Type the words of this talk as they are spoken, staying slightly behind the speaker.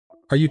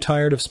Are you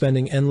tired of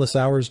spending endless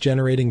hours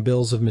generating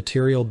bills of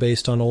material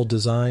based on old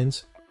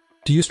designs?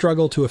 Do you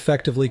struggle to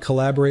effectively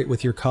collaborate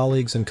with your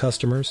colleagues and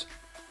customers?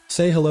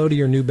 Say hello to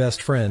your new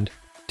best friend,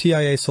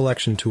 TIA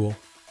Selection Tool,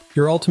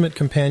 your ultimate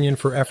companion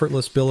for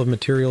effortless bill of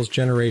materials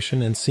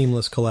generation and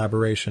seamless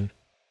collaboration.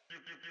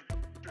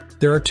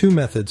 There are two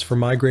methods for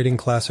migrating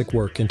classic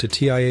work into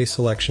TIA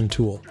Selection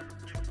Tool.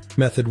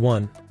 Method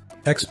 1.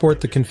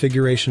 Export the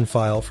configuration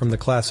file from the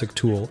classic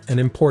tool and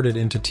import it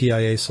into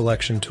TIA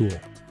Selection Tool.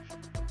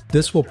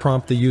 This will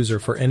prompt the user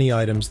for any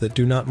items that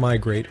do not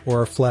migrate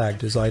or are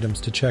flagged as items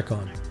to check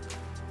on.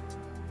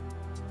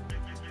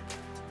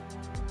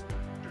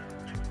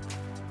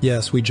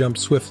 Yes, we jumped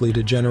swiftly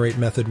to generate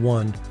Method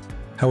 1.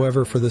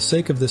 However, for the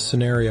sake of this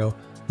scenario,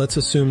 let's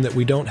assume that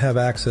we don't have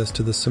access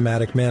to the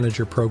SIMATIC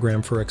Manager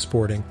program for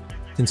exporting.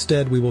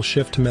 Instead, we will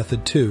shift to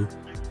Method 2,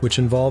 which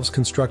involves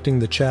constructing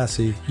the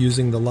chassis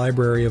using the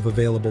library of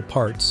available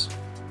parts.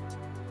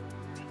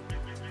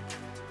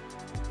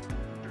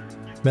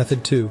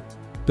 Method 2.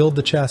 Build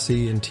the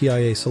chassis in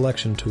TIA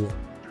Selection Tool.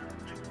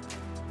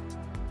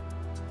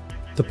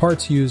 The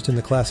parts used in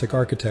the classic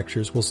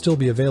architectures will still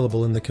be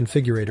available in the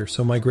configurator,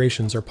 so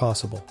migrations are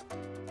possible.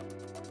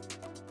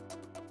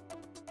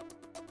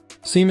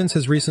 Siemens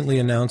has recently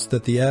announced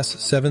that the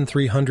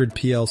S7300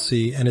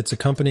 PLC and its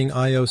accompanying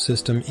I/O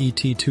system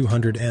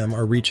ET200M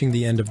are reaching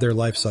the end of their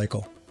life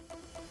cycle.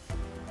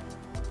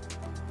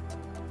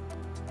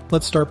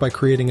 Let's start by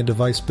creating a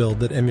device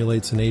build that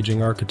emulates an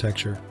aging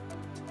architecture.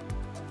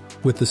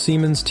 With the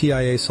Siemens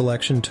TIA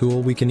Selection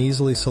Tool, we can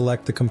easily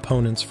select the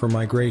components for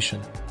migration.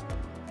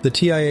 The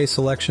TIA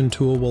Selection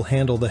Tool will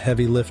handle the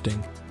heavy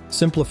lifting,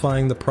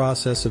 simplifying the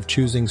process of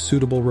choosing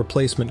suitable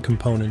replacement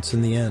components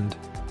in the end.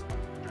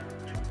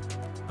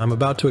 I'm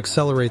about to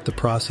accelerate the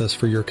process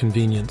for your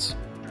convenience.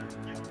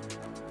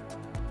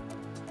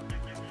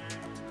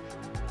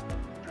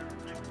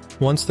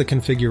 Once the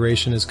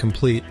configuration is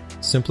complete,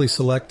 simply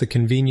select the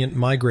convenient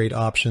Migrate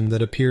option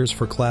that appears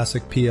for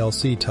classic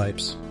PLC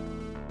types.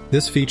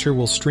 This feature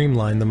will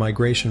streamline the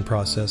migration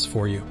process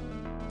for you.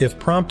 If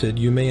prompted,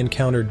 you may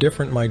encounter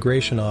different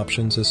migration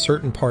options as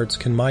certain parts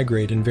can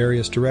migrate in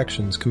various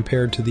directions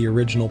compared to the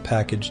original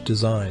package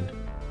design.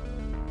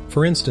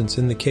 For instance,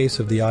 in the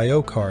case of the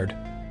I/O card,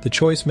 the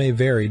choice may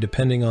vary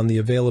depending on the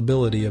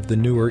availability of the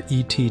newer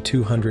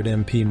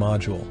ET200MP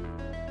module.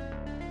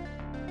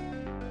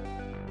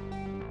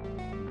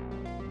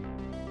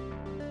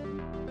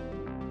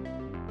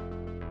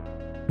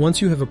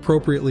 Once you have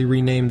appropriately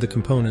renamed the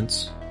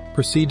components,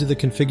 proceed to the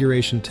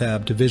Configuration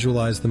tab to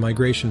visualize the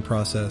migration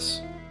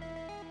process.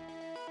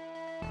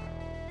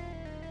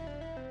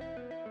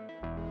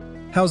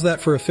 How's that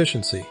for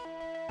efficiency?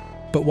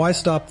 But why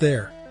stop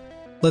there?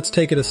 Let's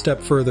take it a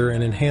step further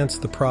and enhance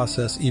the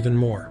process even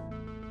more.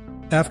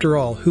 After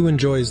all, who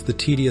enjoys the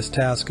tedious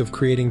task of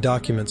creating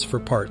documents for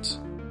parts?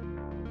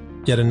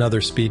 Yet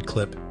another speed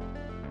clip.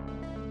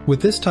 With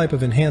this type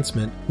of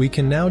enhancement, we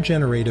can now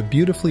generate a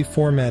beautifully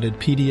formatted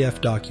PDF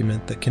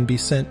document that can be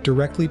sent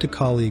directly to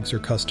colleagues or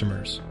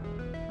customers.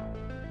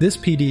 This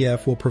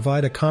PDF will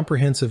provide a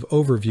comprehensive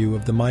overview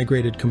of the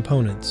migrated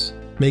components,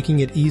 making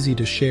it easy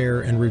to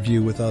share and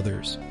review with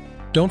others.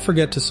 Don't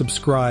forget to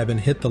subscribe and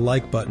hit the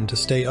like button to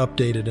stay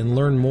updated and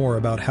learn more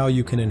about how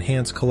you can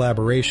enhance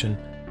collaboration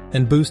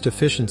and boost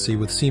efficiency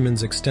with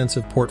Siemens'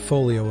 extensive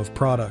portfolio of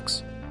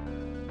products.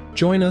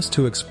 Join us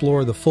to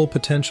explore the full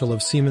potential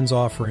of Siemens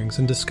offerings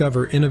and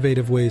discover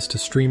innovative ways to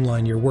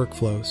streamline your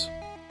workflows.